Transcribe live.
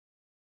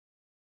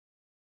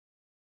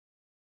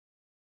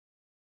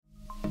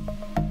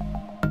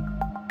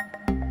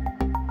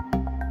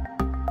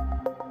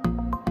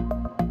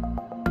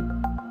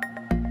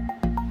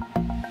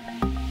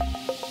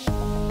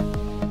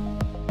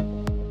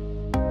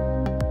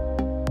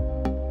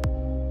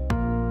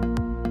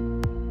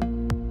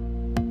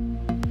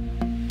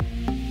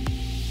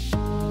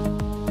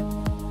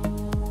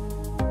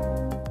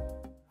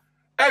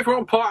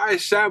everyone, part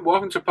is Sam.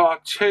 Welcome to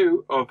part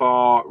 2 of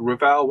our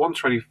Revell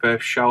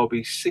 125th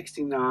Shelby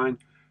 69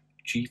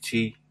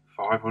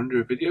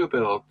 GT-500 video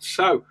build.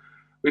 So,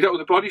 we dealt with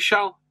the body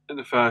shell in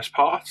the first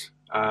part.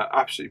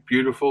 Absolutely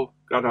beautiful.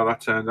 God, how that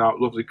turned out.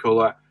 Lovely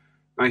colour.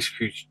 Nice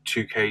huge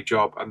 2K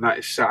job. And that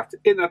is sat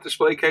in that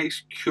display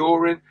case,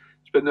 curing.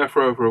 It's been there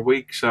for over a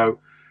week. So,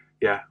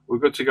 yeah, we're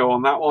good to go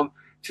on that one.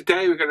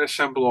 Today, we're going to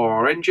assemble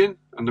our engine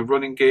and the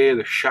running gear,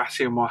 the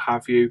chassis and what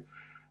have you.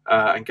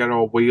 And get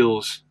our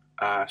wheels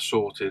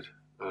sorted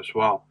as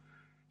well.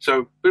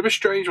 So, bit of a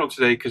strange one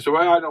today, because the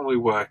way I normally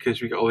work is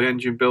we get all the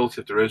engine built,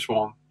 if there is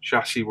one,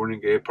 chassis,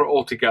 running gear, put it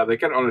all together,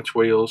 get it on its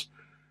wheels.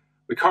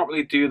 We can't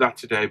really do that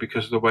today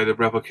because of the way the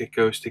Revell kit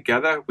goes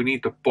together. We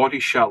need the body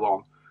shell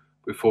on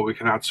before we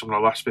can add some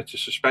of the last bits of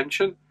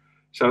suspension.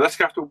 So let's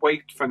have to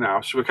wait for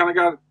now. So we're kind of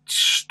going to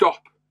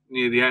stop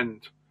near the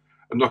end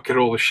and not get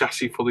all the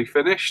chassis fully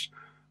finished.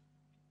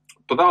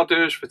 But that'll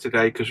do us for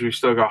today, because we've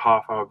still got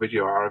half-hour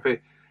video out of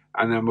it.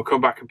 And then we'll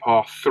come back in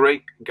part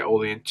 3 and get all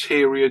the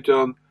interior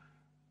done.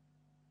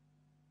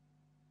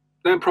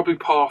 Then probably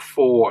part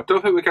 4. I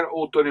don't think we get it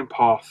all done in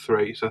part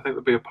 3, so I think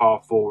there'll be a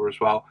part 4 as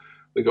well.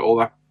 We got all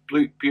that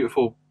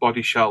beautiful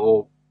body shell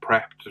all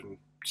prepped and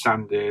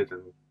sanded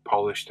and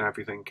polished and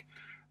everything.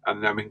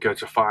 And then we can go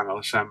to final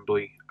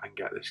assembly and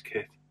get this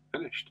kit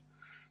finished.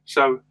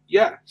 So,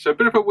 yeah, so a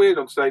bit of a weird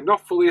one today.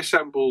 Not fully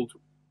assembled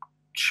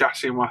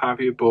chassis and what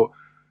have you, but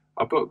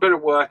I've got a bit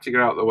of work to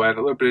get out of the way and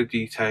a little bit of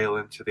detail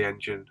into the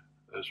engine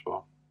as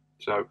well.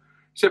 So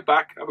sit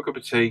back, have a cup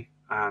of tea,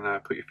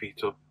 and put your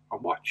feet up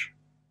and watch.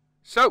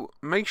 So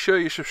make sure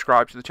you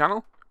subscribe to the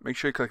channel. Make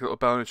sure you click the little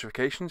bell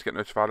notifications, get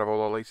notified of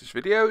all our latest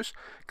videos.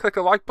 Click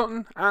the like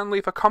button and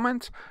leave a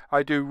comment.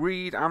 I do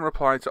read and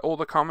reply to all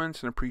the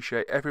comments and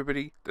appreciate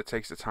everybody that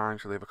takes the time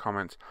to leave a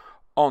comment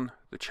on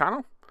the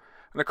channel.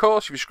 And of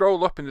course, if you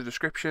scroll up in the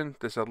description,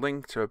 there's a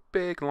link to a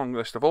big long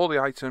list of all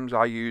the items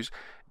I use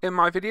in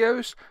my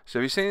videos. So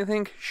if you see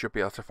anything, you should be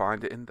able to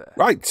find it in there.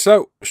 Right,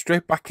 so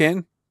straight back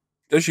in,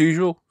 as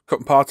usual,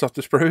 cutting parts off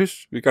the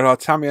sprues. We've got our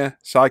Tamiya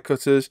side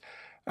cutters,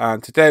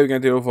 and today we're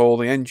going to deal with all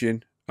the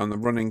engine and the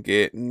running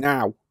gear.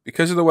 Now,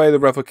 because of the way the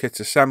Revell kits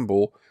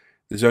assemble,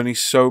 there's only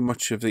so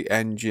much of the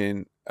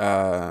engine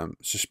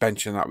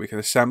suspension that we can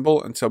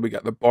assemble until we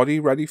get the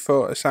body ready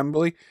for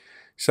assembly.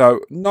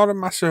 So not a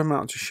massive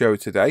amount to show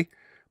today,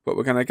 but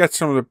we're going to get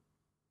some of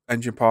the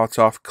engine parts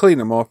off, clean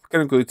them up, get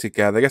them glued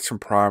together, get some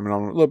primer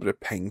on, a little bit of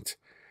paint,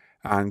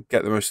 and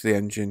get the most of the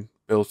engine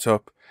built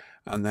up.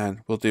 And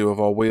then we'll deal with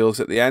our wheels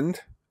at the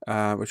end,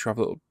 which we'll have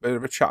a little bit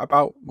of a chat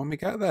about when we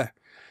get there.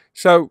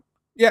 So,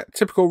 yeah,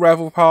 typical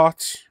Revell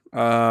parts.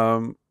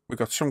 We've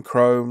got some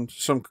chrome,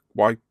 some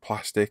white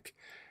plastic.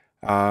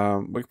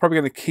 We're probably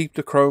going to keep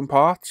the chrome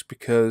parts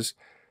because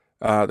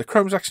the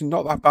chrome's actually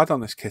not that bad on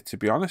this kit, to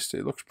be honest.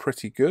 It looks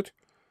pretty good.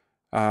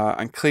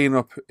 And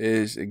cleanup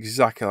is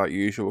exactly like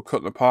usual. We're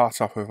cutting the parts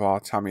off with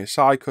our Tamiya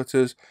side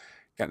cutters,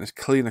 getting as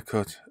clean a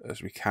cut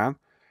as we can,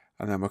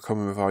 and then we're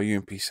coming with our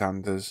UMP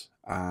sanders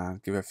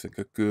and give everything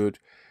a good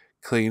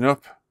clean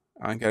up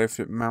and get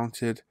everything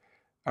mounted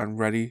and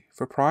ready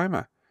for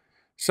primer.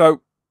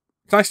 So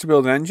it's nice to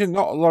build an engine.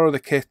 Not a lot of the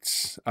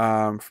kits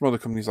from other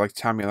companies like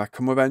Tamiya that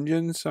come with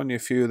engines. Only a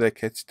few of their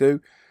kits do,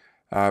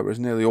 whereas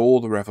nearly all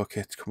the Revell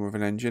kits come with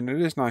an engine.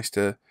 It is nice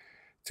to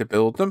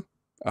build them.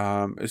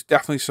 It's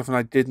definitely something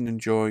I didn't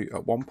enjoy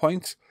at one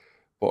point,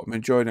 but I'm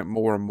enjoying it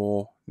more and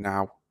more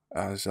now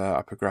as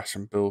I progress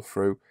and build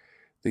through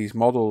these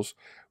models.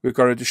 We've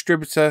got a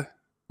distributor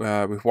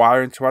with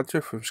wiring to add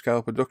to from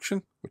Scale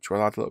Production, which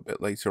we'll add a little bit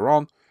later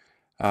on.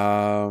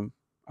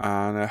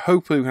 And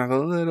hopefully we can add a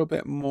little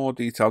bit more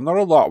detail. Not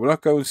a lot, we're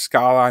not going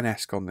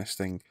Skyline-esque on this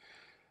thing,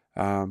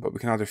 but we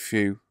can add a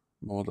few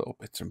more little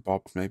bits and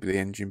bobs, maybe the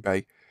engine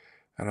bay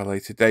at a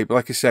later date. But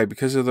like I say,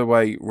 because of the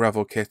way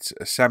Revell kits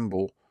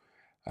assemble,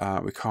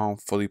 we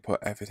can't fully put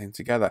everything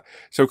together.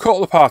 So we cut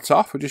all the parts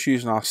off. We're just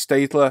using our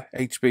Staedtler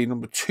HB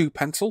number 2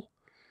 pencil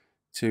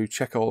to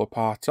check all the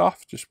parts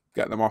off. Just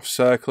get them off,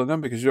 circling them,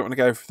 because you don't want to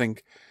get everything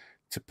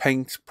to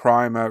paint,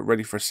 primer,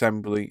 ready for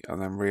assembly,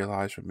 and then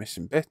realise we're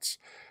missing bits.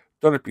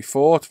 Done it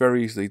before, it's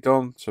very easily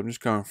done. So I'm just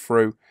going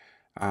through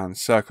and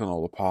circling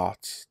all the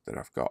parts that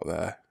I've got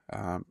there.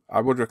 I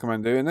would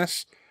recommend doing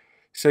this.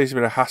 It saves a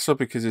bit of hassle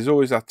because there's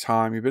always that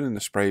time you've been in the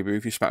spray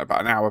booth, you spent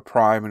about an hour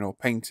priming or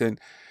painting,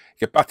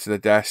 get back to the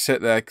desk, sit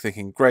there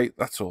thinking, great,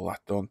 that's all that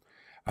done.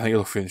 I think you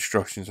look for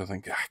instructions, I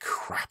think, ah,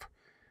 crap,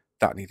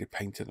 that needed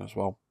painting as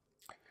well.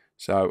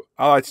 So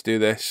I like to do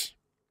this.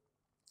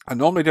 I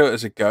normally do it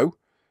as a go,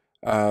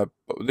 but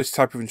with this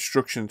type of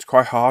instruction, it's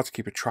quite hard to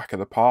keep a track of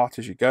the part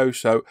as you go.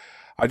 So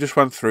I just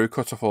went through,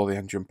 cut off all the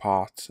engine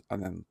parts,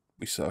 and then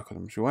we circled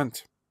them as we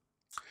went.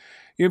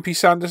 UMP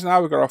sanders now,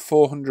 we've got our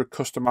 400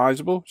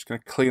 customizable. Just going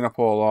to clean up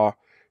all our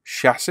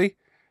chassis.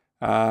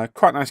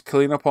 Quite nice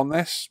clean up on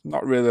this.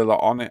 Not really a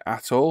lot on it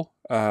at all.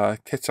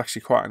 Kit's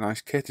actually quite a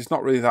nice kit. It's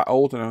not really that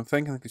old, I don't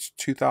think. I think it's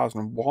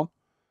 2001.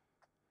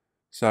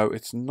 So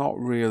it's not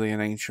really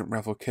an ancient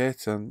Revell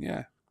kit, and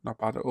yeah, not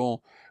bad at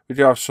all. We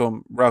do have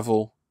some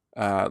Revell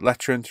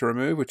lettering to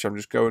remove, which I'm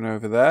just going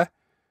over there.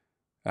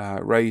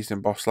 raised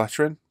embossed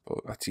lettering, but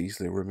that's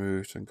easily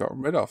removed and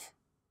gotten rid of.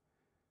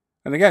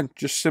 And again,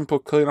 just simple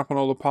clean up on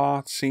all the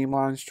parts, seam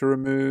lines to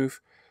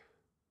remove,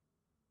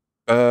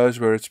 burrs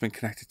where it's been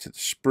connected to the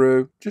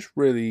sprue, just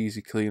really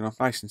easy clean up,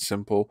 nice and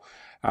simple.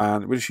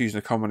 And we're just using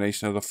a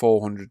combination of the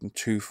 400 and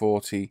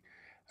 240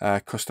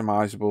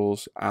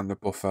 customizables and the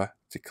buffer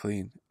to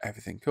clean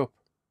everything up.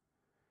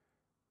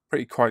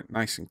 Pretty quite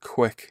nice and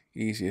quick,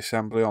 easy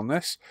assembly on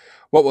this.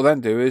 What we'll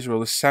then do is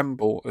we'll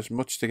assemble as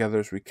much together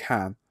as we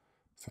can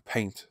for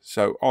paint.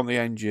 So on the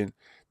engine,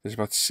 there's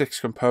about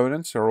 6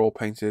 components. They're all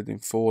painted in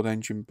Ford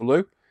engine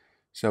blue.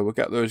 So we'll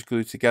get those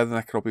glued together, and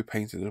they can all be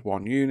painted as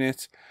one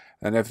unit,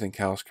 and everything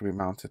else can be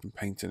mounted and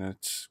painted in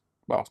its,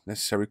 well,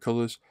 necessary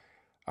colours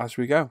as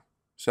we go.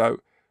 So,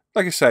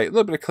 like I say, a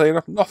little bit of clean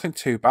up, nothing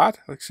too bad.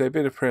 Like I say, a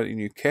bit of pretty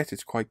new kit,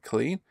 it's quite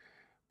clean.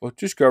 But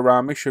just go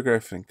around, make sure you get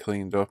everything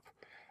cleaned up,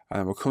 and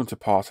then we'll come to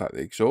part like the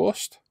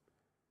exhaust.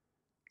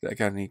 That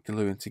again need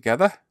gluing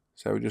together.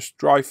 So we'll just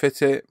dry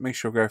fit it, make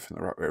sure we get everything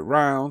the right way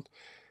around.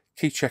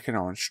 Keep checking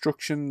our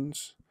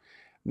instructions.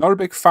 Not a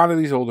big fan of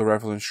these older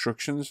Revell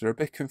instructions. They're a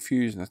bit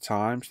confusing at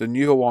times. The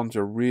newer ones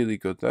are really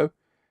good though.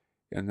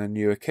 In the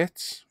newer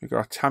kits, we've got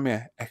our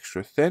Tamiya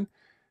Extra Thin.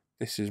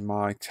 This is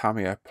my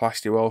Tamiya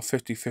Plasticwell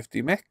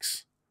 50/50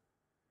 mix.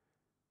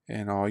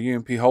 In our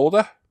UMP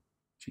holder,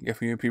 which you can get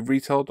from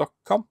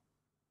umpretail.com.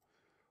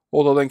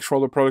 All the links for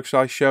all the products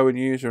I show and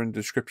use are in the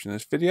description of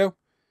this video.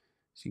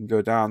 So you can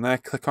go down there,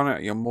 click on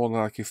it, you'll more than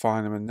likely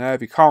find them in there.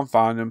 If you can't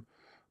find them,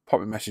 pop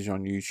me a message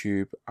on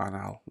YouTube and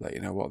I'll let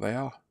you know what they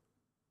are.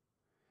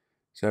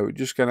 So we're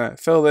just going to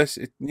fill this.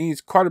 It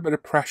needs quite a bit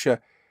of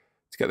pressure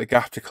to get the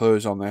gap to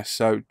close on this.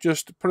 So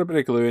just put a bit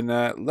of glue in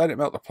there, let it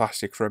melt the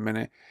plastic for a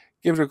minute,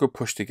 give it a good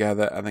push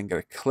together and then get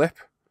a clip.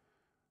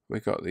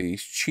 We've got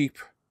these cheap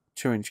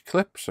 2-inch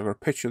clips. I've got a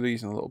picture of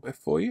these in a little bit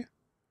for you.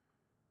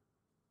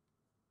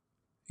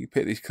 You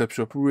pick these clips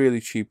up really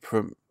cheap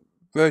from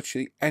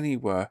virtually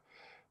anywhere.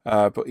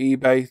 But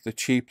eBay, they're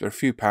cheap, they're a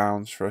few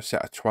pounds for a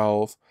set of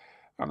 12,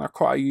 and they're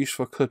quite a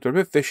useful clip. They're a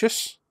bit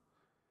vicious,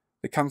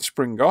 they can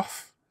spring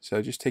off, so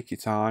just take your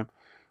time.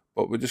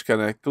 But we're just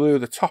going to glue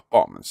the top,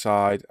 bottom and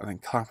side and then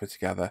clamp it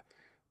together,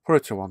 put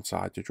it to one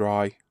side to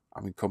dry,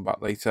 and we come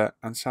back later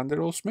and sand it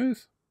all smooth.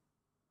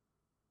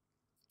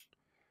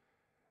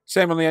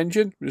 Same on the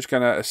engine, we're just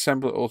going to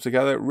assemble it all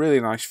together.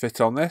 Really nice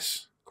fit on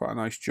this, quite a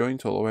nice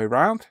joint all the way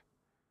around.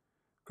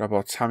 Grab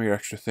our Tamiya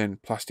Extra Thin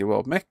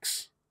Plasticwell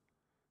mix.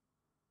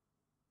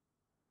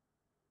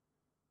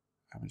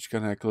 I'm just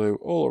going to glue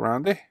all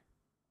around it,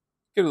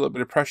 give it a little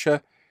bit of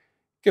pressure,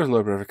 give it a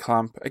little bit of a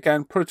clamp,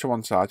 again put it to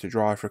one side to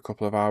dry for a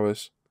couple of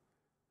hours,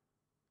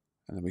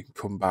 and then we can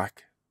come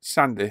back,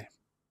 sand it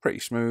pretty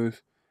smooth,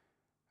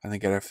 and then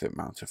get everything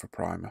mounted for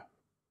primer.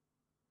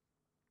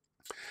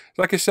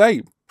 Like I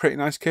say, pretty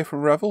nice kit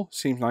from Revell,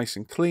 seems nice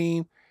and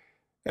clean,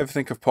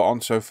 everything I've put on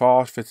so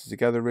far is fitted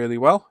together really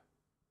well,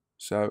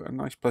 so a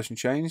nice pleasant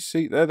change.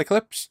 See, there are the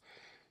clips.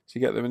 So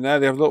you get them in there.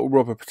 They have little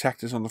rubber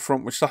protectors on the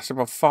front, which lasts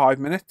about 5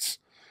 minutes.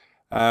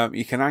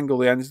 You can angle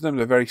the ends of them.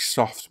 They're very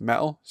soft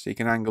metal, so you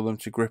can angle them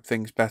to grip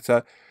things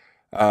better.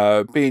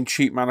 Being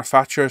cheap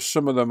manufacturers,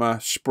 some of them are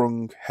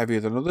sprung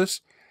heavier than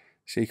others.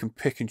 So you can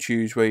pick and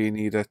choose where you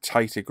need a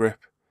tighter grip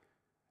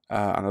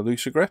and a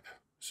looser grip.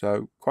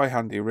 So quite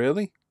handy,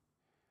 really.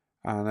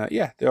 And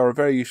yeah, they are a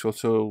very useful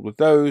tool. With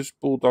those,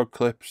 bulldog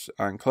clips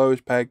and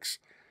clothes pegs,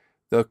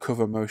 they'll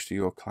cover most of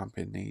your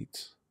clamping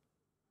needs.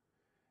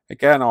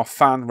 Again, our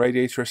fan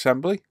radiator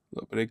assembly, a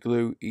little bit of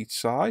glue each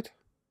side.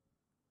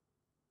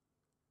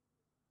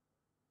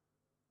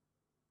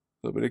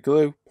 A little bit of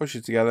glue, push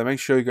it together, make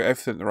sure you got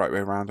everything the right way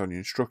around on your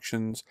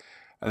instructions.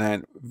 And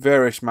then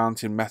various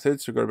mounting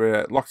methods. We've got a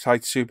bit of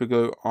Loctite super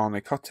glue on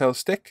a cocktail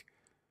stick.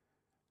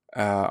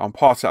 On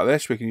parts out of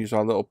this, we can use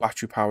our little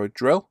battery powered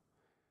drill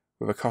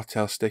with a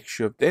cocktail stick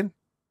shoved in.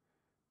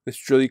 This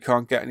drill you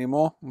can't get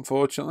anymore,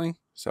 unfortunately,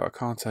 so I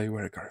can't tell you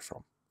where I got it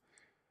from.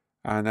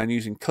 And then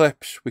using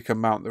clips, we can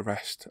mount the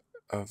rest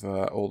of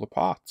all the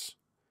parts.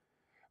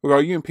 We've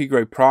got a UMP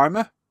grade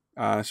primer,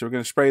 so we're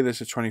going to spray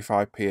this at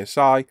 25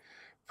 psi,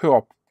 through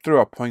our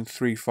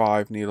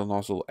 0.35 needle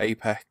nozzle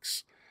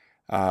apex,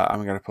 and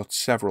we're going to put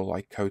several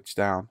light coats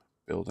down,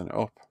 building it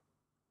up.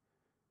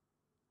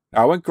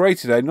 Now I went grey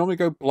today, normally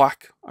go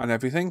black and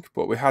everything,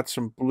 but we had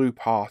some blue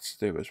parts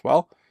to do as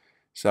well.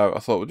 So I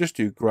thought we'll just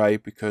do grey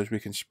because we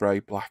can spray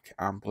black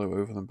and blue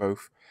over them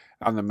both,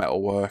 and the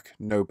metal work,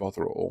 no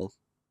bother at all.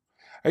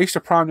 I used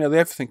to prime nearly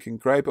everything in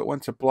grey, but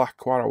went to black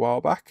quite a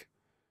while back.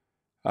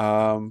 But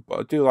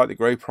I do like the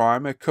grey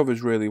primer. It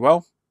covers really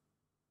well.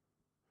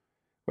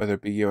 Whether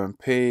it be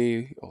UMP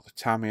or the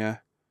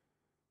Tamiya,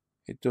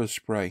 it does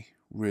spray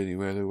really,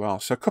 really well.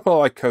 So a couple of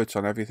light coats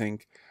on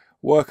everything,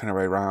 working our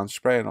way around,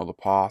 spraying all the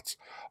parts.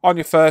 On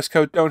your first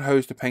coat, don't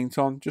hose the paint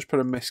on. Just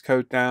put a mist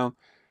coat down.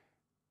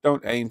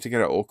 Don't aim to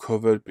get it all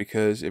covered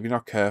because if you're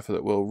not careful,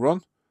 it will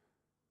run.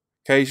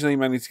 Occasionally, you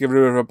may need to give it a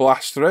bit of a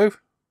blast through.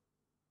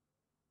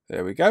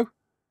 There we go.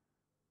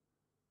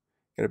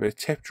 Get a bit of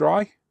tip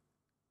dry.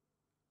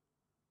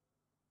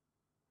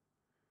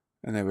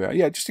 And there we are.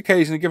 Yeah, just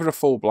occasionally give it a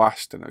full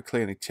blast and it'll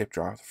clearly tip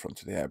dry off the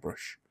front of the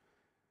airbrush.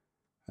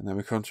 And then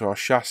we come to our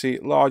chassis,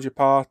 larger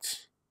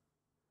parts.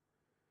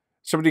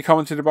 Somebody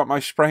commented about my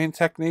spraying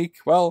technique.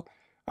 Well,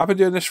 I've been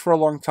doing this for a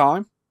long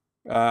time.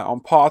 On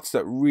parts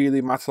that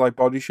really matter like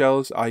body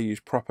shells, I use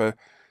proper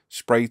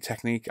spray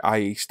technique,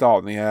 i.e.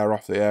 starting the air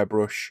off the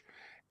airbrush,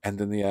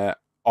 ending the air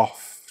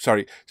off,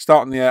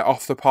 starting the air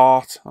off the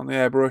part on the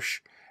airbrush,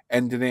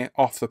 ending it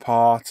off the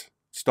part,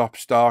 stop,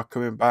 start,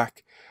 coming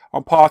back.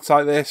 On parts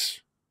like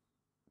this,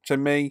 to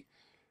me,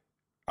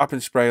 I've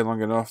been spraying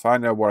long enough. I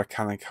know what I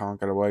can and can't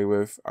get away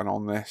with. And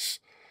on this,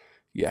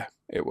 yeah,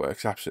 it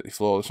works absolutely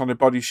flawless. On the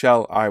body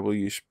shell, I will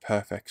use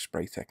perfect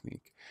spray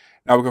technique.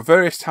 Now, we've got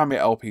various Tamiya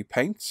LP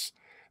paints.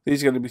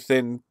 These are going to be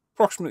thin,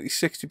 approximately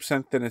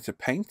 60% thinner to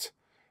paint.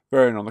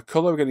 Varying on the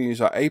colour, we're going to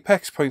use our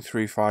Apex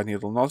 0.35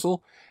 needle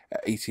nozzle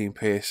at 18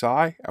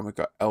 psi. And we've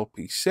got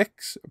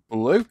LP6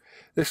 blue.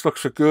 This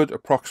looks a good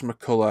approximate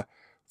colour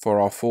for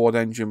our Ford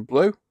engine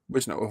blue.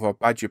 Whizzing it with our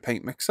Badger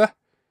paint mixer.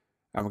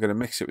 And we're going to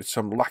mix it with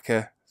some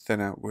lacquer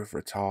thinner with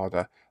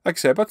retarder. Like I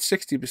said, about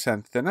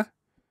 60% thinner.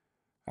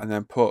 And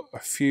then put a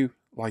few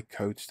light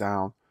coats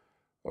down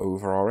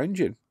over our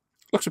engine.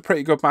 Looks a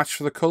pretty good match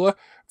for the colour.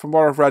 From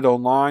what I've read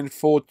online,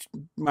 Ford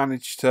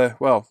managed to,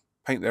 well,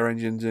 paint their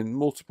engines in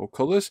multiple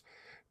colours.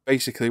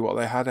 Basically what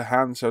they had at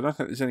hand. So I don't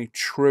think there's any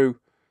true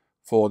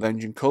Ford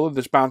engine colour.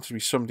 There's bound to be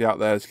somebody out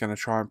there that's going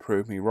to try and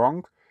prove me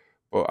wrong.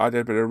 But I did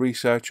a bit of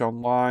research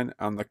online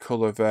and the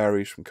colour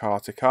varies from car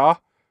to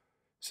car.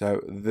 So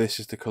this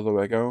is the colour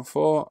we're going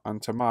for.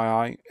 And to my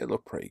eye, it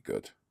looked pretty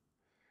good.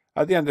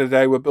 At the end of the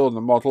day, we're building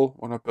a model.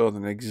 We're not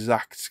building an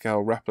exact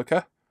scale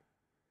replica.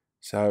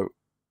 So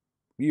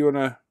you want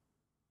to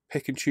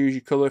pick and choose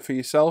your colour for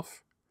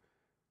yourself.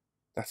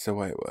 That's the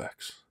way it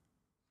works.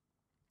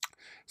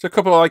 So a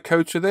couple of light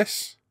coats of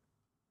this.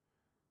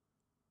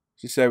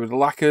 As you say, with the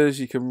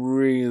lacquers, you can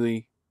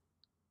really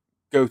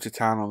go to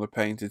town on the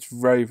paint. It's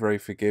very, very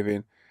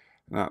forgiving.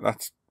 And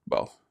that's,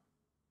 well,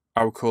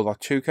 I would call that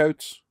 2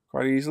 coats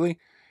quite easily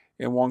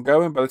in one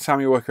going. By the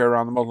time you work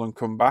around the model and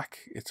come back,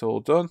 it's all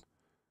done.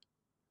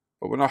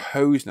 But we're not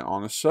hosing it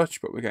on as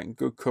such, but we're getting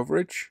good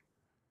coverage.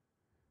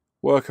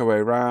 Work our way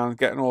around,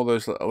 getting all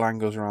those little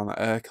angles around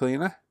the air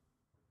cleaner.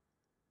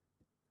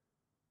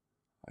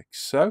 Like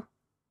so.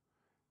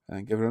 And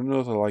then give it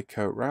another light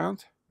coat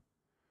round.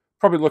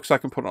 Probably looks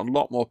like I'm putting a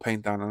lot more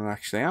paint down than I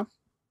actually am.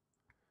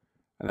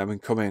 And then we can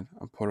come in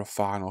and put a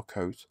final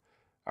coat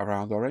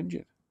around our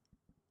engine.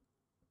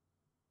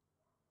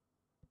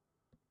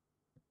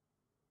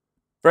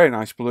 Very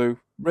nice blue,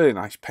 really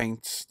nice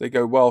paints. They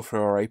go well for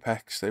our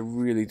Apex. They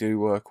really do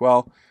work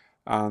well.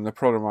 And they're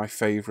probably my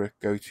favourite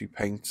go-to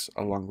paints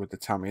along with the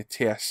Tamiya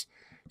TS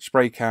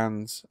spray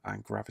cans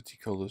and gravity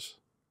colours.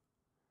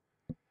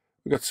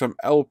 We've got some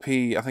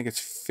LP, I think it's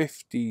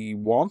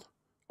 51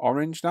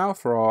 orange now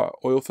for our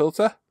oil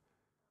filter.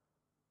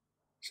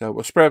 So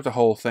we'll spray up the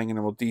whole thing and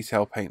then we'll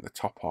detail paint the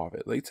top part of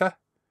it later.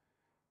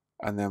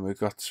 And then we've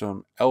got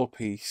some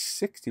LP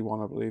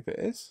 61, I believe it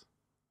is,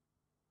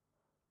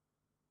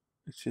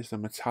 which is the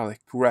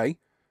metallic grey,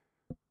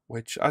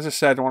 which, as I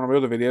said in one of my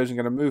other videos, I'm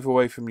going to move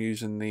away from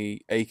using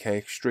the AK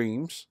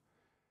Extremes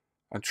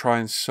and try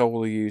and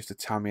solely use the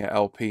Tamiya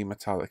LP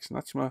metallics. And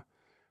that's my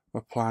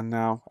plan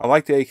now. I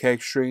like the AK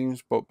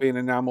Extremes, but being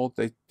enamelled,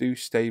 they do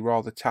stay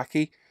rather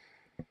tacky.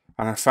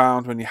 And I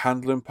found when you're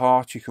handling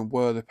parts, you can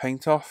wear the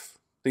paint off.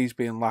 These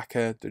being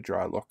lacquer, they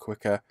dry a lot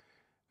quicker.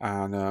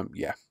 And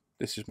yeah,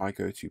 this is my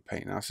go-to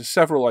paint now. So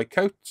several light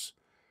coats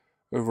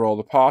over all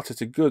the parts.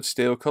 It's a good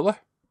steel colour.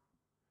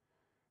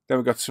 Then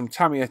we've got some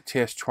Tamiya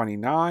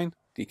TS29,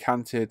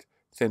 decanted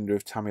thinner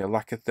of Tamiya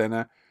lacquer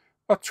thinner,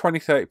 about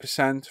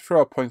 20-30% for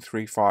our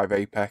 0.35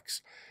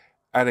 Apex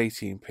at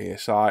 18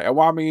 psi. And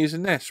why am I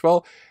using this?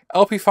 Well,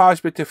 LP5 is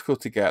a bit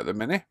difficult to get at the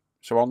minute.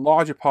 So on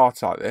larger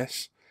parts like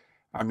this,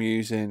 I'm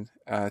using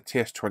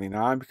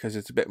TS29 because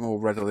it's a bit more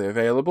readily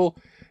available.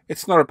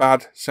 It's not a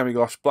bad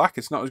semi-gloss black.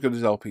 It's not as good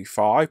as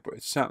LP5, but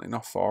it's certainly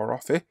not far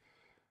off it.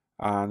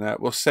 And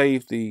we'll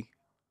save the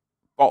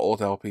bottled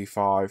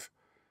LP5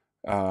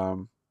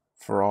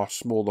 for our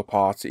smaller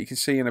parts that you can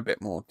see in a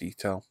bit more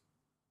detail.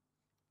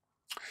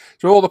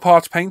 So all the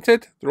parts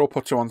painted, they're all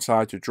put to one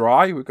side to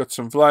dry. We've got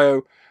some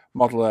Vallejo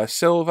Model Air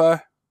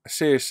Silver, a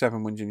Series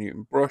 7 Winsor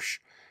Newton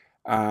brush,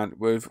 and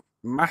we've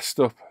masked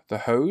up the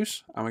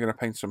hose, and we're going to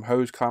paint some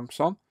hose clamps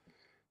on.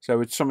 So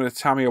with some of the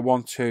Tamiya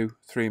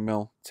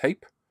 123mm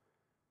tape,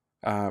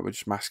 we're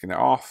just masking it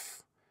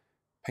off,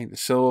 paint the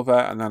silver,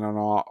 and then on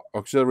our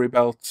auxiliary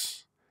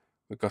belts,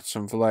 we've got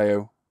some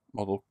Vallejo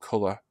Model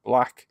Colour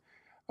Black,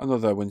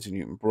 another Winsor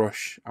Newton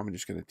brush, and we're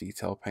just going to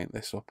detail paint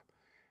this up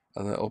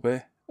a little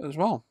bit as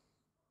well.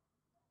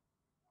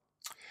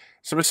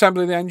 Some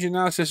assembly of the engine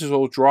now. So this is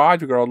all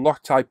dried. We've got our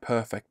Loctite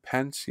Perfect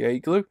Pen CA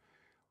glue,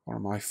 one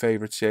of my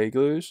favourite CA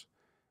glues.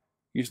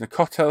 Using a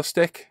cocktail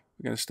stick,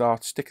 we're going to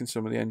start sticking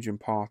some of the engine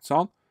parts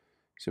on.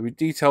 So we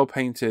detail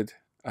painted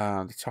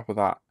the top of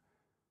that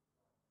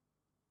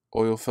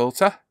oil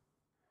filter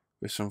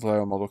with some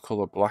Vallejo Model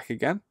Colour Black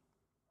again.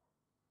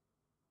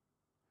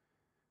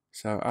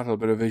 So add a little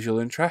bit of visual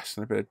interest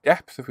and a bit of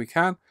depth if we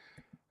can.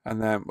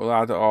 And then we'll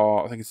add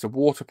our, I think it's the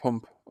water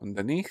pump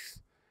underneath.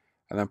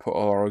 And then put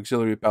all our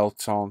auxiliary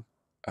belts on,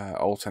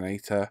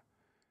 alternator,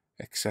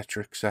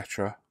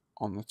 etc.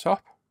 on the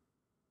top.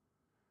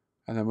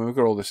 And then when we've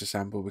got all this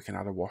assembled, we can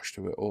add a wash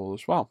to it all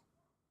as well.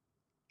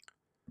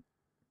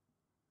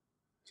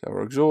 So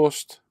our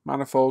exhaust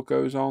manifold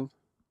goes on.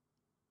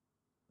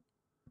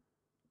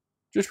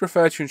 Just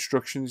refer to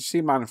instructions. You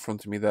see mine in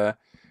front of me there.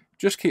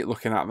 Just keep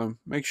looking at them.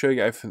 Make sure you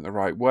get everything the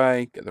right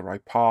way, get the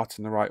right part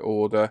in the right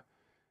order.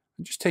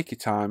 And just take your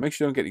time. Make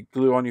sure you don't get any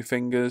glue on your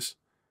fingers.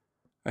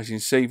 As you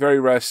can see, very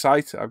rare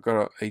sight. I've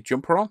got a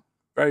jumper on.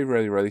 Very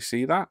rarely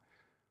see that.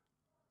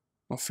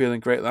 Not feeling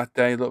great that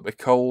day. A little bit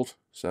cold.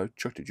 So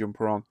chucked a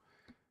jumper on.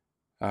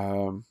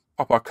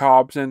 Pop our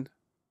carbs in.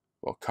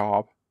 Well,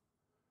 carb.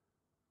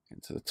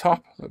 Into the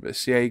top. A little bit of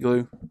CA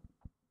glue.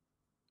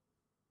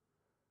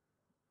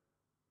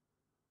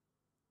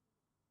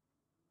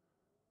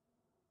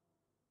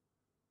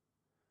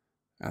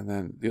 And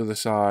then the other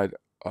side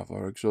of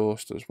our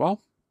exhaust as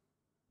well.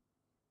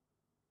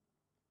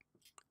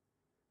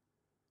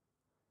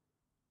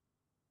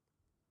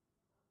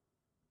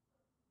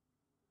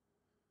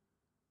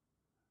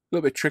 A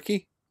little bit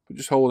tricky, but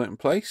just hold it in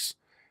place.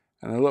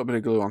 And a little bit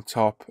of glue on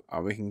top,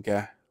 and we can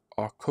get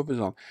our covers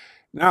on.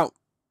 Now,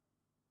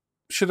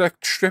 should I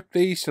strip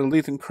these to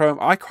leave them chrome?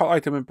 I quite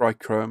like them in bright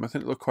chrome. I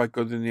think they look quite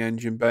good in the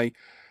engine bay.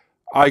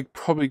 I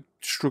probably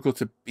struggle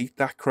to beat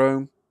that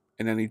chrome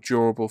in any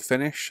durable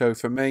finish. So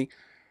for me,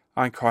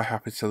 I'm quite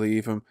happy to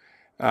leave them.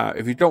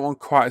 If you don't want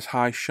quite as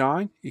high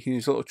shine, you can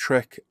use a little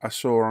trick I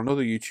saw on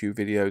another YouTube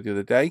video the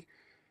other day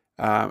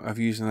of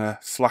using a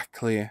flat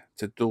clear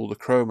to dull the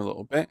chrome a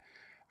little bit.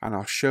 And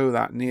I'll show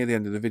that near the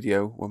end of the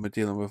video when we're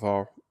dealing with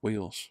our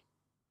wheels.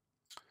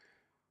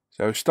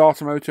 So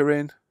starter motor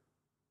in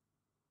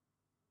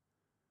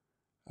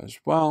as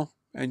well.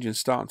 Engine's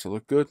starting to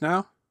look good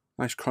now.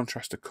 Nice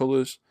contrast of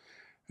colours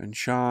and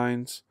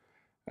shines.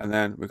 And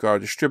then we've got a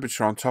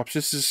distributor on top. So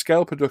this is a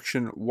scale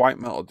production white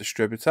metal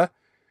distributor.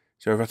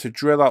 So we've had to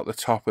drill out the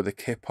top where the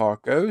kit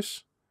part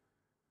goes.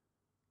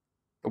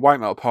 The white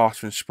metal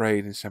part's been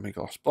sprayed in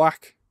semi-gloss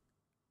black.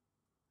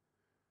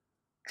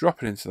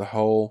 Drop it into the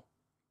hole.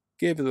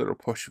 Give a little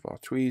push of our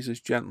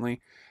tweezers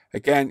gently.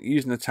 Again,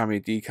 using the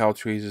Tamiya decal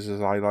tweezers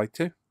as I like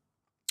to.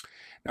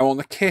 Now on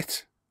the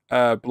kit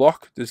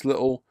block, there's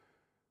little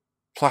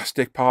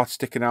plastic parts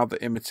sticking out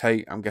that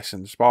imitate, I'm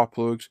guessing, the spark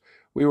plugs.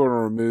 We want to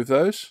remove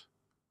those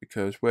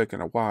because we're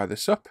going to wire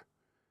this up.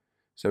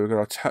 So we've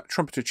got our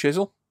trumpeter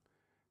chisel,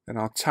 then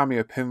our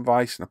Tamiya pin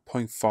vise and a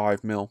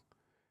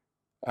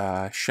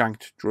 0.5mm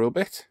shanked drill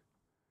bit.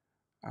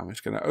 I'm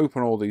just going to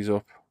open all these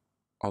up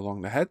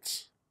along the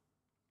heads.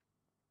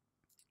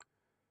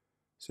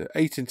 So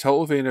 8 in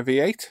total being a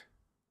V8.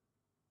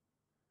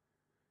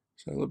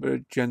 So a little bit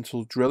of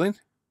gentle drilling.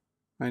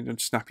 And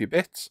don't snap your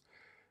bits.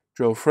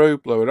 Drill through,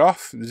 blow it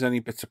off. If there's any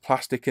bits of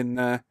plastic in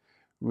there,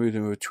 remove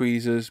them with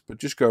tweezers. But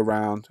just go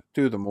around,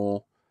 do them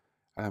all.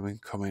 And then we can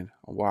come in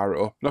and wire it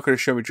up. I'm not going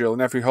to show me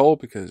drilling every hole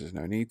because there's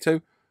no need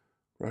to.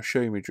 But I'll show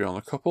you me drilling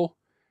a couple.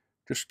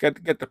 Just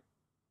get the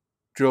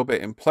drill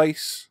bit in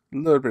place. A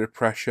little bit of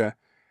pressure.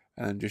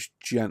 And just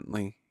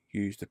gently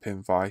use the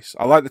pin vise.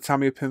 I like the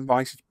Tamiya pin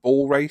vise. It's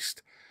ball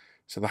raced.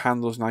 So the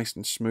handle's nice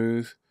and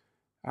smooth.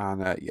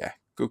 And yeah,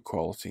 good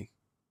quality.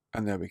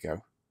 And there we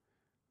go.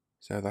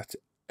 So that's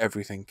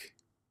everything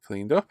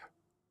cleaned up.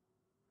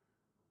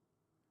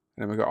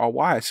 And then we've got our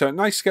wire. So a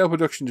nice scale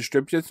production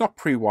distributor. It's not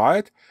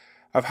pre-wired.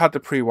 I've had the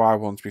pre-wired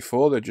ones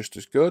before. They're just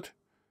as good.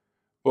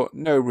 But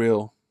no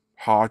real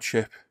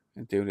hardship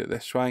in doing it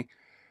this way.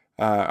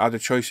 I had a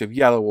choice of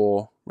yellow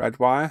or red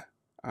wire.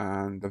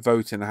 And the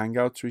vote in the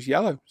Hangouts was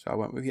yellow. So I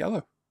went with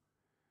yellow.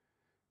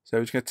 So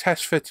we're just going to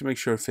test fit to make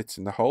sure it fits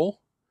in the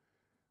hole.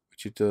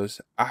 Which it does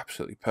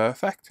absolutely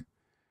perfect.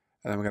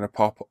 And then we're going to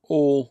pop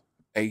all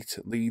 8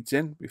 leads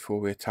in before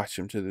we attach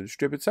them to the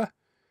distributor.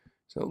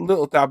 So a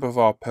little dab of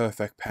our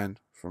perfect pen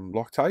from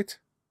Loctite.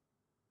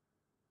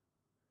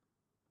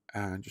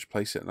 And just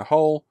place it in the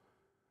hole.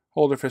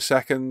 Hold it for a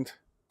second.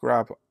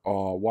 Grab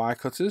our wire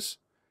cutters.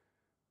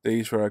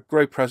 These were a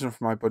great present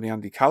from my buddy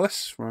Andy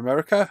Callis from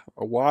America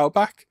a while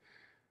back.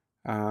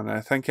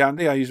 And thank you,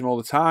 Andy. I use them all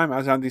the time.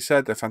 As Andy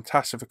said, they're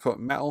fantastic for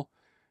cutting metal.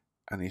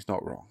 And he's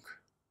not wrong.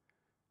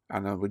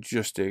 And then we'll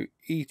just do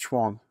each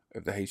one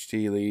of the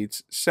HT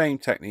leads. Same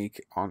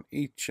technique on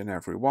each and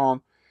every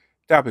one.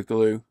 Dab of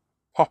glue,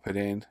 pop it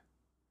in.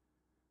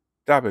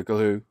 Dab of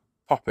glue,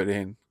 pop it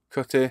in,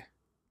 cut it.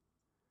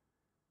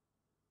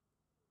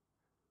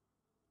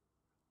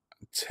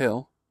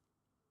 Until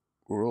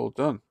we're all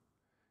done.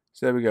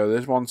 So there we go.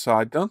 There's one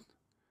side done.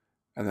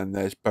 And then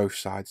there's both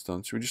sides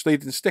done. So we just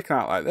leave them sticking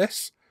out like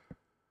this.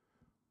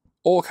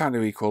 All kind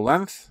of equal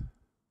length.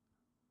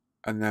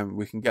 And then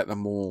we can get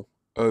them all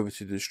over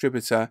to the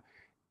distributor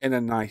in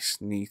a nice,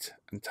 neat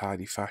and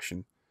tidy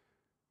fashion.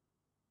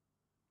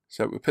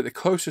 So we put the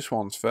closest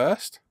ones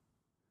first.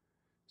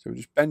 So we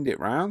just bend it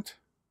round.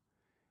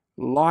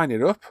 Line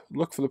it up.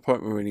 Look for the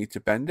point where we need to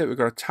bend it. We've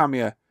got a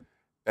Tamiya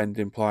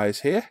bending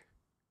pliers here.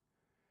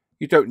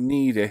 You don't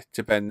need it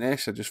to bend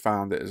this. I just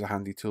found it as a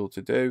handy tool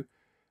to do.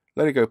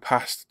 Let it go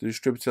past the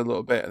distributor a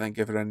little bit and then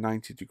give it a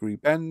 90-degree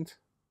bend.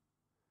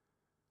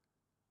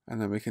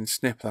 And then we can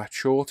snip that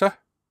shorter.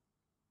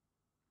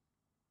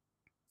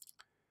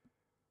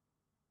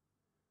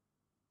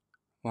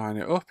 Line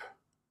it up,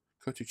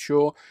 cut it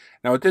short.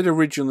 Now I did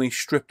originally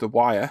strip the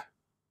wire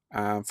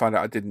and found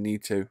out I didn't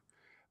need to.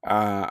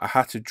 I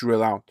had to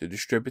drill out the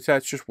distributor.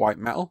 It's just white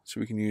metal, so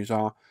we can use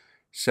our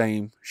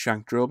same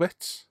shank drill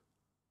bits.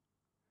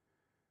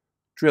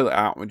 Drill it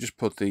out and just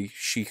put the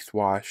sheathed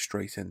wire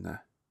straight in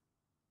there.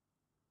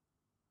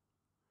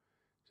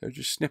 So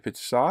just snip it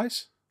to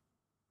size,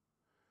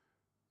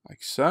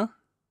 like so.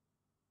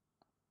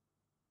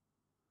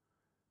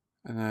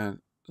 And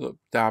then a little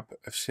dab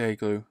of CA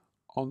glue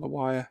on the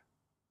wire.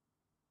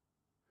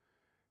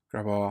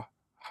 Grab our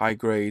high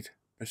grade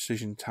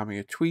precision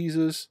Tamiya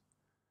tweezers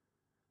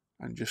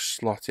and just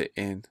slot it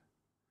in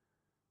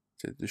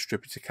to the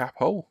distributor cap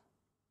hole.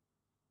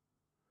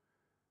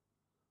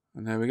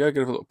 And there we go,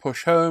 give it a little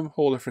push home,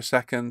 hold it for a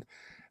second,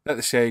 let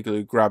the CA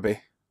glue grab it,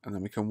 and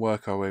then we can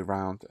work our way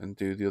around and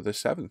do the other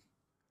 7.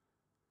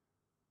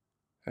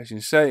 As you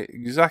can see,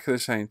 exactly the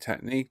same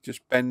technique,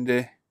 just bend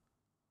it,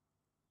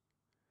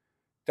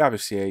 dab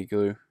of CA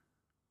glue,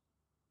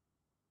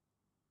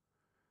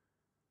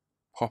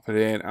 pop it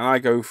in, and I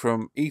go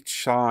from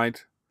each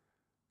side,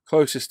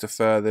 closest to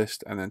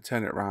furthest, and then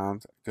turn it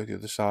around, go to the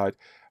other side,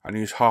 and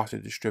use half the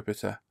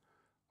distributor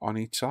on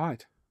each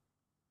side.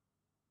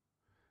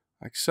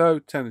 Like so,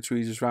 turn the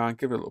tweezers around,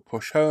 give it a little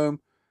push home,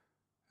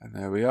 and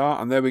there we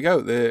are. And there we go,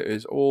 there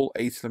is all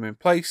 8 of them in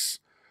place,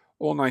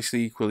 all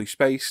nicely equally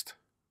spaced.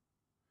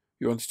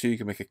 If you wanted to, you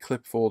can make a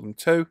clip for them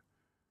too,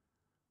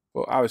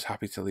 but I was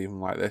happy to leave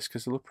them like this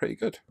because they look pretty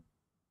good.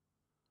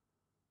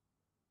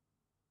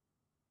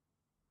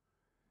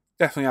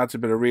 Definitely adds a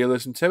bit of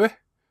realism to it.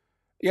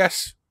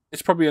 Yes,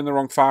 it's probably in the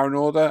wrong firing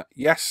order.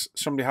 Yes,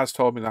 somebody has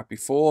told me that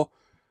before.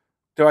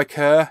 Do I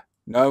care?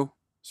 No.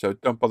 So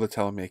don't bother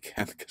telling me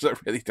again, because I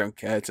really don't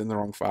care. It's in the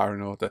wrong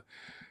firing order.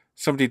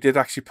 Somebody did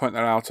actually point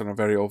that out on a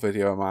very old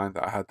video of mine,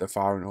 that I had the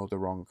firing order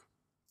wrong.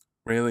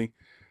 Really?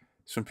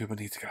 Some people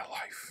need to get a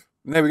life.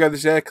 And there we go,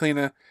 this air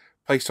cleaner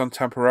placed on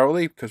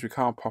temporarily, because we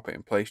can't pop it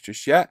in place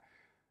just yet.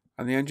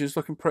 And the engine's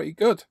looking pretty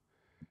good.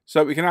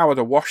 So we can now add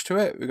a wash to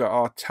it. We've got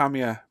our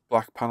Tamiya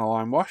black panel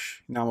line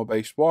wash, enamel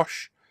based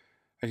wash.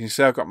 As you can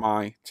see, I've got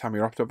my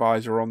Tamiya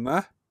Optivisor on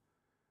there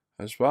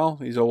as well.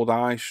 These old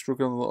eyes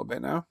struggling a little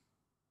bit now.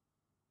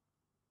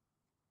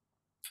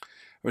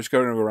 We're just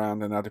going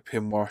around and add a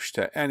pin wash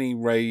to any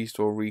raised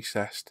or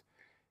recessed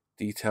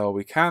detail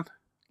we can.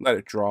 Let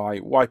it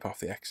dry, wipe off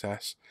the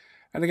excess,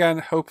 and again,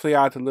 hopefully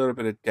add a little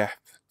bit of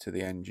depth to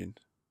the engine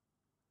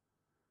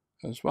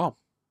as well.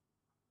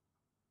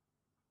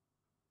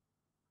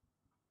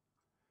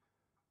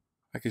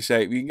 Like I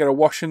say, if you can get a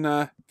wash in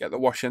there, get the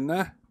wash in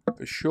there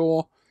for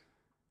sure.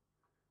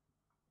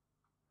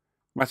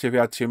 No matter if you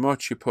add too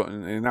much, you put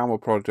an enamel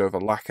product over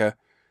lacquer,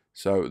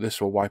 so this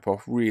will wipe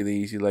off really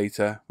easy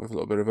later with a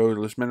little bit of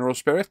odorless mineral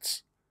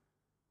spirits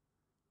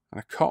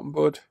and a cotton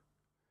bud.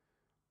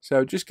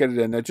 So just get it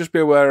in there. Just be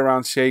aware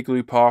around CA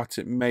glue parts,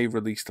 it may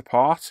release the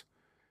part.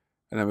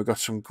 And then we've got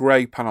some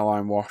grey panel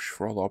line wash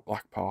for all our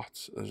black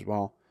parts as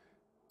well,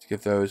 to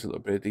give those a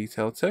little bit of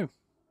detail too.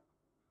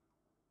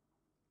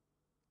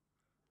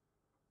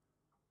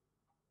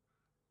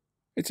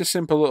 It's a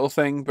simple little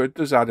thing, but it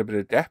does add a bit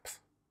of depth.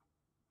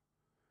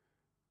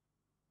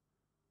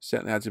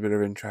 Certainly adds a bit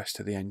of interest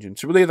to the engine.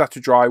 So we'll leave that to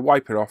dry,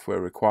 wipe it off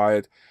where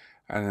required,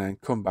 and then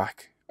come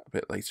back a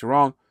bit later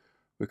on.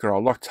 We've got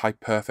our Loctite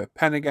Perfect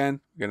pen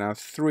again. We're going to have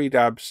 3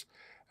 dabs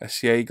of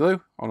CA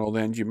glue on all the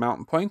engine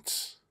mounting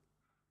points.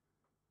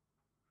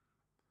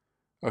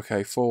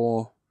 Okay,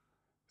 4,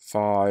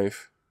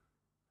 5,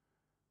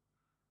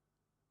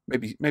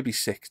 maybe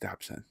 6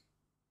 dabs then.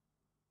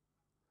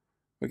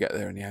 We'll get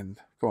there in the end.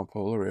 Come on,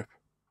 Paul, hurry up.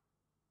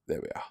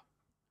 There we are.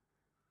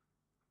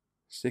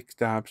 6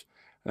 dabs.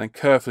 And then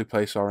carefully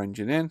place our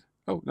engine in.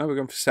 Oh, no, we're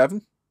going for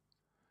 7.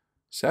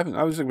 7.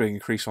 That was a big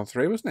increase on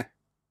 3, wasn't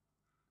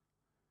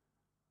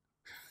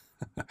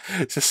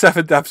it? So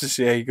 7 dabs of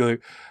CA glue,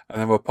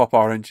 and then we'll pop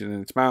our engine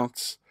in its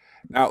mounts.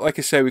 Now, like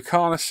I say, we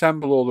can't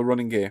assemble all the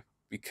running gear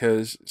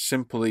because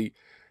simply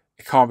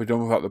it can't be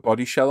done without the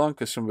body shell on,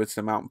 because some of it's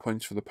the mounting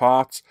points for the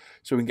parts.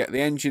 So we can get the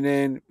engine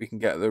in, we can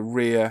get the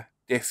rear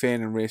diff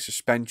in and rear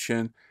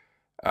suspension,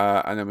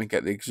 and then we can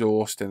get the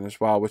exhaust in as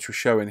well, which we're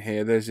showing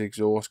here. There's the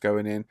exhaust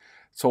going in.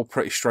 It's all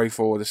pretty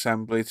straightforward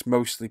assembly. It's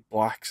mostly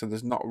black, so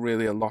there's not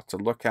really a lot to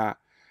look at.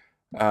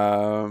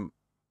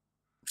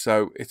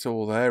 So it's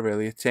all there,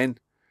 really. It's in.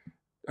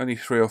 Only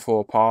 3 or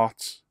 4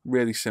 parts.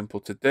 Really simple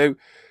to do.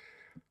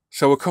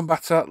 So we'll come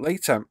back to that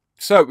later.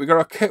 So we've got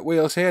our kit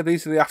wheels here.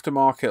 These are the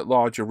aftermarket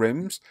larger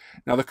rims.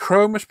 Now the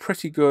chrome was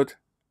pretty good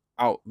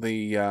out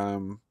the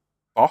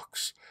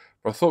box,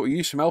 but I thought we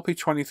used some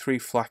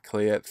LP23 flat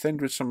clear,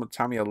 thinned with some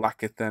Tamiya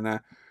lacquer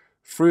thinner,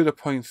 through the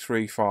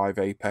 0.35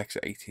 apex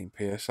at 18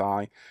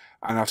 psi,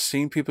 and I've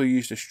seen people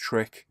use this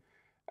trick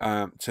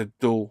to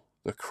dull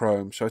the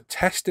chrome. So I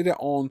tested it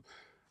on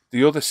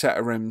the other set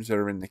of rims that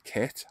are in the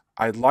kit.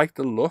 I like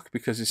the look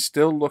because it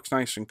still looks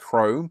nice and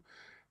chrome,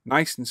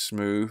 nice and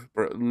smooth,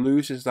 but it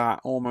loses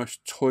that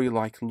almost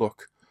toy-like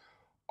look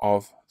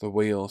of the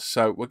wheels.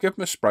 So we'll give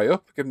them a spray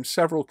up, give them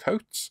several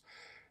coats.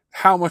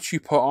 How much you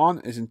put on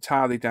is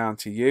entirely down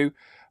to you.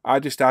 I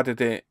just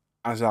added it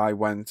as I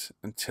went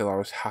until I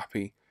was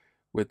happy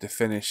with the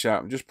finish. So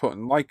I'm just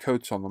putting light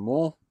coats on them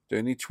all,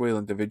 doing each wheel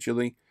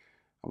individually,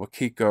 and we'll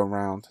keep going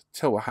around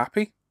till we're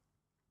happy.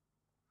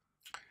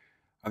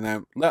 And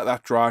then let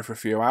that dry for a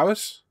few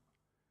hours.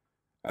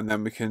 And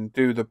then we can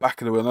do the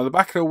back of the wheel. Now the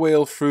back of the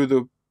wheel through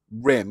the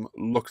rim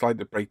looked like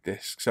the brake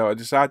disc. So I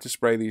decided to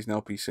spray these in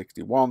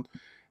LP61,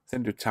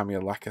 then do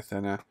Tamiya lacquer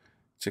thinner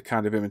to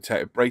kind of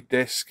imitate a brake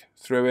disc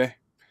through it.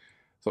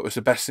 Thought it was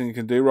the best thing you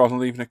can do rather than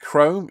leaving a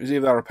chrome. It was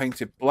either that or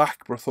painted black,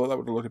 but I thought that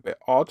would look a bit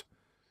odd.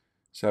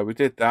 So we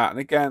did that. And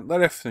again,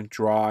 let everything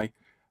dry.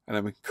 And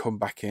then we can come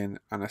back in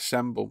and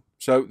assemble.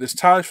 So there's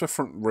tyres for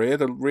front and rear.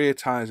 The rear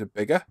tyres are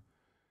bigger.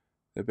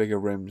 They're bigger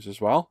rims as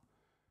well.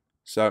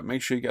 So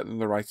make sure you get them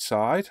the right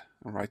side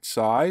and right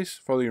size.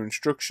 Follow your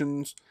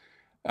instructions.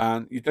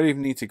 And you don't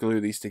even need to glue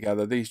these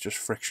together. These just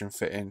friction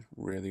fit in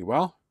really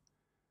well.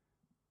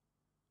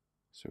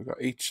 So we've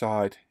got each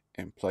side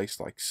in place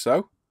like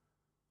so.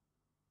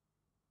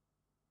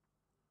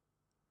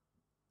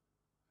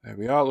 There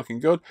we are,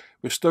 looking good.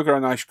 We've still got a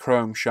nice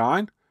chrome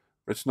shine,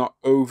 but it's not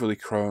overly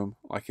chrome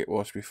like it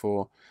was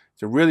before.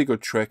 It's a really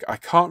good trick. I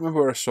can't remember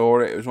where I saw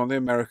it. It was one of the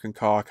American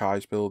car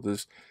guys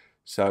builders.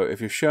 So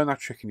if you've shown that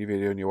trick in your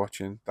video and you're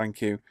watching,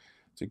 thank you.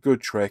 It's a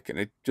good trick, and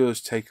it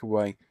does take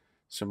away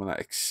some of that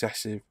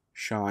excessive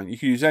shine. You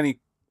can use any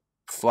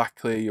flat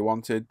clear you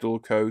wanted, dual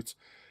coat,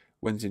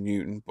 Winsor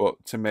Newton,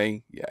 but to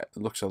me, yeah,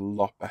 it looks a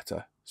lot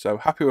better. So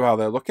happy with how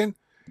they're looking.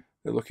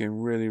 They're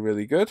looking really,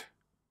 really good.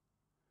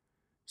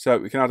 So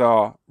we can add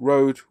our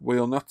road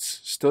wheel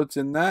nuts studs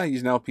in there,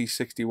 using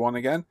LP61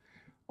 again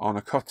on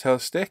a cocktail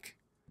stick.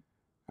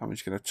 I'm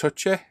just going to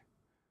touch it.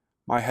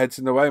 My head's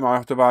in the way, my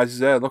optimiser's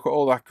there. Look at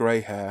all that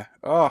grey hair.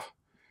 Oh,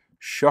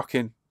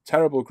 shocking.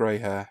 Terrible grey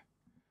hair.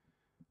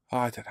 Oh,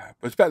 I don't know.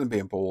 But it's better than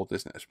being bald,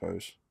 isn't it, I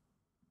suppose?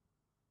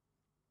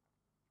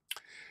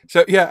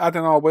 So, yeah,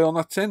 adding our wheel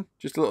nuts in.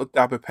 Just a little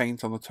dab of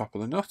paint on the top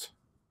of the nut.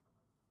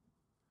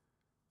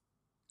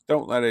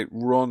 Don't let it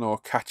run or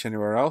catch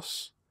anywhere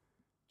else.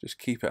 Just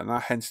keep it on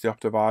that, hence the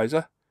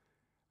optimiser.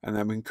 And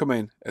then we can come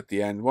in at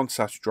the end. Once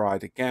that's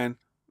dried again,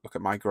 look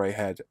at my grey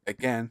head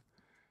again.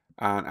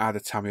 And add a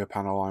Tamiya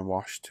panel line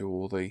wash to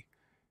all the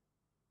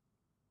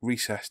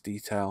recessed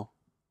detail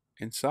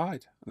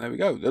inside. And there we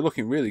go. They're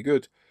looking really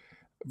good.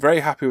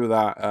 Very happy with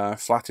that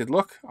flatted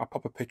look. I'll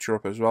pop a picture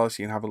up as well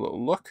so you can have a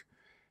little look.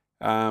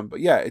 But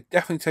yeah, it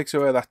definitely takes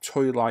away that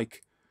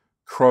toy-like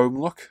chrome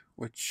look,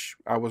 which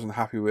I wasn't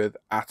happy with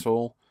at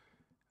all.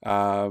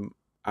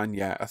 And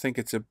yeah, I think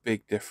it's a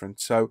big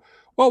difference. So,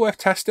 well worth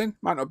testing.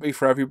 Might not be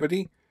for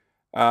everybody.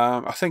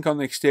 I think on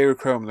the exterior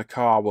chrome of the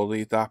car, we'll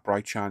leave that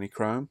bright, shiny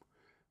chrome.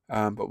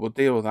 But we'll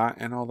deal with that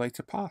in our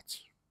later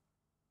parts.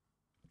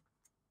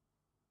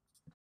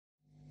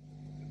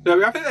 There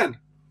we have it then.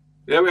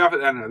 There we have it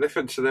then. A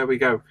difference. So there we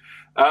go.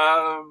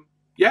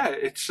 Yeah,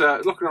 it's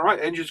looking all right.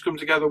 Engines come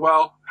together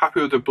well.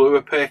 Happy with the blue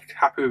I picked.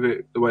 Happy with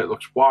it, the way it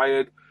looks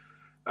wired.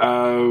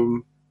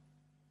 Glad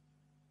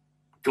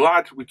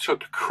we took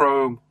the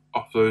chrome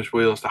off those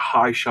wheels, the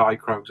high shine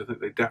chromes. I think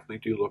they definitely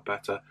do look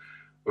better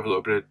with a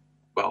little bit of,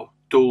 well,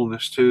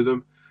 dullness to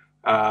them.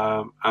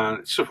 And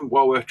it's something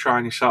well worth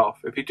trying yourself.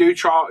 If you do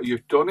try it or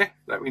you've done it,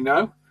 let me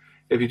know.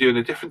 If you're doing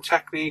a different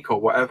technique or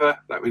whatever,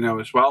 let me know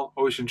as well.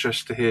 Always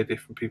interested to hear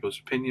different people's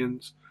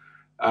opinions.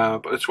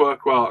 But it's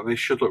worked well, and they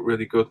should look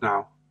really good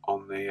now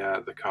on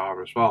the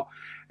car as well.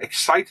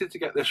 Excited to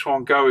get this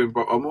one going,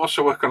 but I'm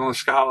also working on the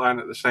Skyline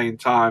at the same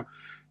time.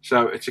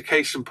 So it's a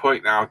case in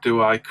point now.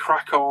 Do I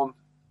crack on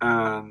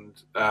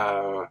and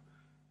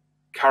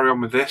carry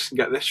on with this and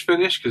get this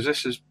finished? Because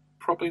this is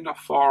probably not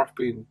far off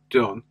being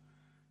done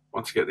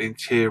once I get the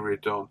interior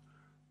done.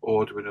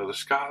 Or do we know the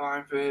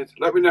Skyline vid?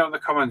 Let me know in the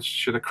comments.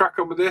 Should I crack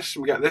on with this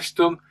and we get this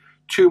done?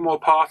 2 more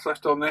parts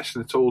left on this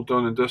and it's all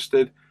done and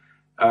dusted.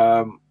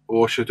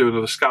 Or should I do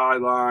another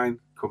Skyline?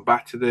 Come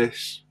back to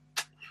this?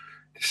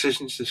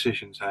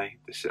 Decisions, hey?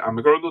 And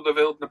we've got another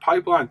build in the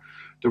pipeline.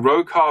 The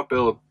road car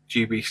build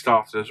GB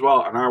started as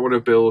well. And I want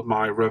to build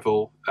my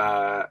Revell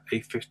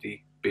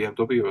 850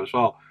 BMW as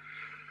well.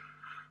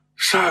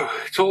 So,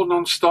 it's all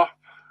non-stop.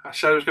 I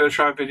said I was going to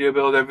try and video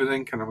build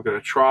everything, and I'm going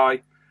to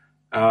try.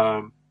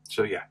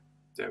 So yeah,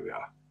 there we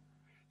are.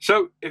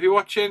 So if you're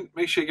watching,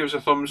 make sure you give us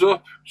a thumbs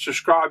up.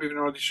 Subscribe if you're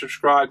not already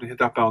subscribed, and hit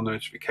that bell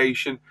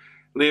notification.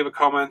 Leave a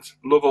comment.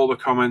 Love all the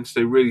comments.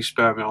 They really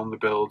spur me on the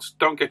builds.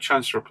 Don't get a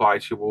chance to reply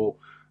to you all,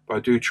 but I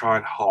do try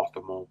and heart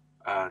them all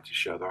to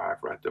show that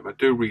I've read them. I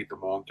do read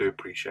them all and do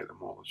appreciate them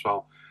all as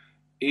well.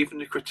 Even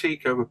the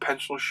critique over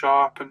pencil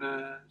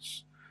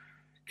sharpeners,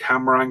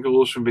 camera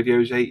angles from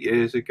videos 8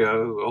 years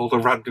ago, all the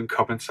random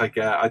comments I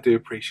get, I do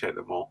appreciate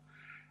them all.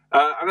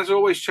 And as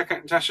always, check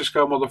out International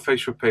Scale Model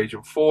Facebook page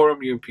and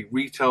forum,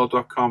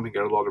 umpretail.com. You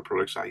get a lot of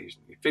products I use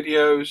in your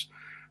videos.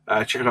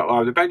 Check out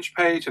Live the Bench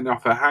page and the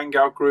Off Air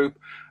Hangout group.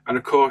 And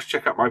of course,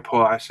 check out my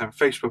Paul ISM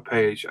Facebook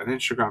page and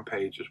Instagram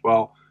page as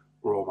well,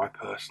 where all my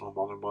personal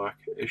modern work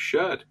is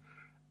shared.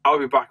 I'll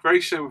be back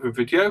very soon with a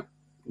video.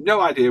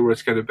 No idea where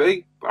it's going to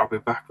be, but I'll be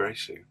back very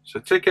soon. So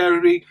take care,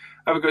 everybody.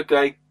 Have a good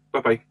day.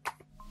 Bye-bye.